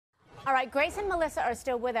All right, Grace and Melissa are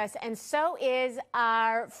still with us, and so is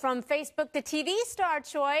our, from Facebook, the TV star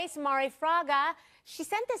choice, Fraga. She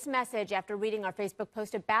sent this message after reading our Facebook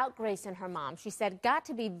post about Grace and her mom. She said, got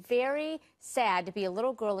to be very sad to be a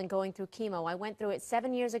little girl and going through chemo. I went through it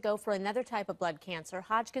 7 years ago for another type of blood cancer,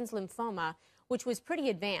 Hodgkin's lymphoma, which was pretty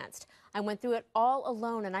advanced. I went through it all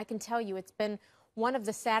alone, and I can tell you it's been one of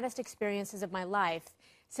the saddest experiences of my life.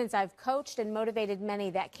 Since I've coached and motivated many,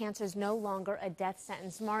 that cancer is no longer a death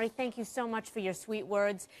sentence. Mari, thank you so much for your sweet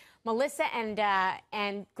words. Melissa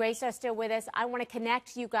and Grace are still with us. I want to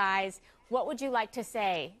connect you guys. What would you like to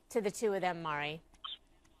say to the two of them, Mari?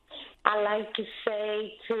 I like to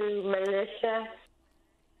say to Melissa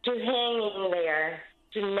to hang in there,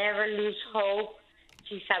 to never lose hope.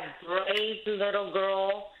 She's a brave little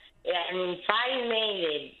girl, and if I made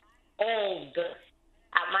it old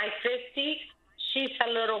at my 50s, she's a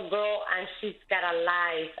little girl, and she's got a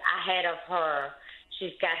life ahead of her.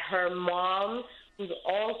 She's got her mom, who's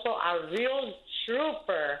also a real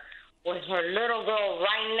trooper, with her little girl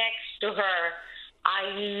right next to her. I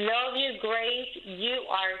love you, Grace. You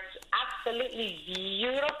are absolutely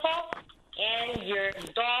beautiful, and your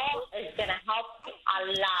doll is going to help you a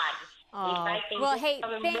lot. Oh. If I can well, get hey,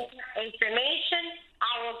 some more information,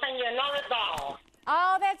 I will send you another doll.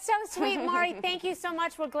 Oh, that's so sweet, Mari. Thank you so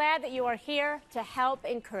much. We're glad that you are here to help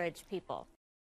encourage people.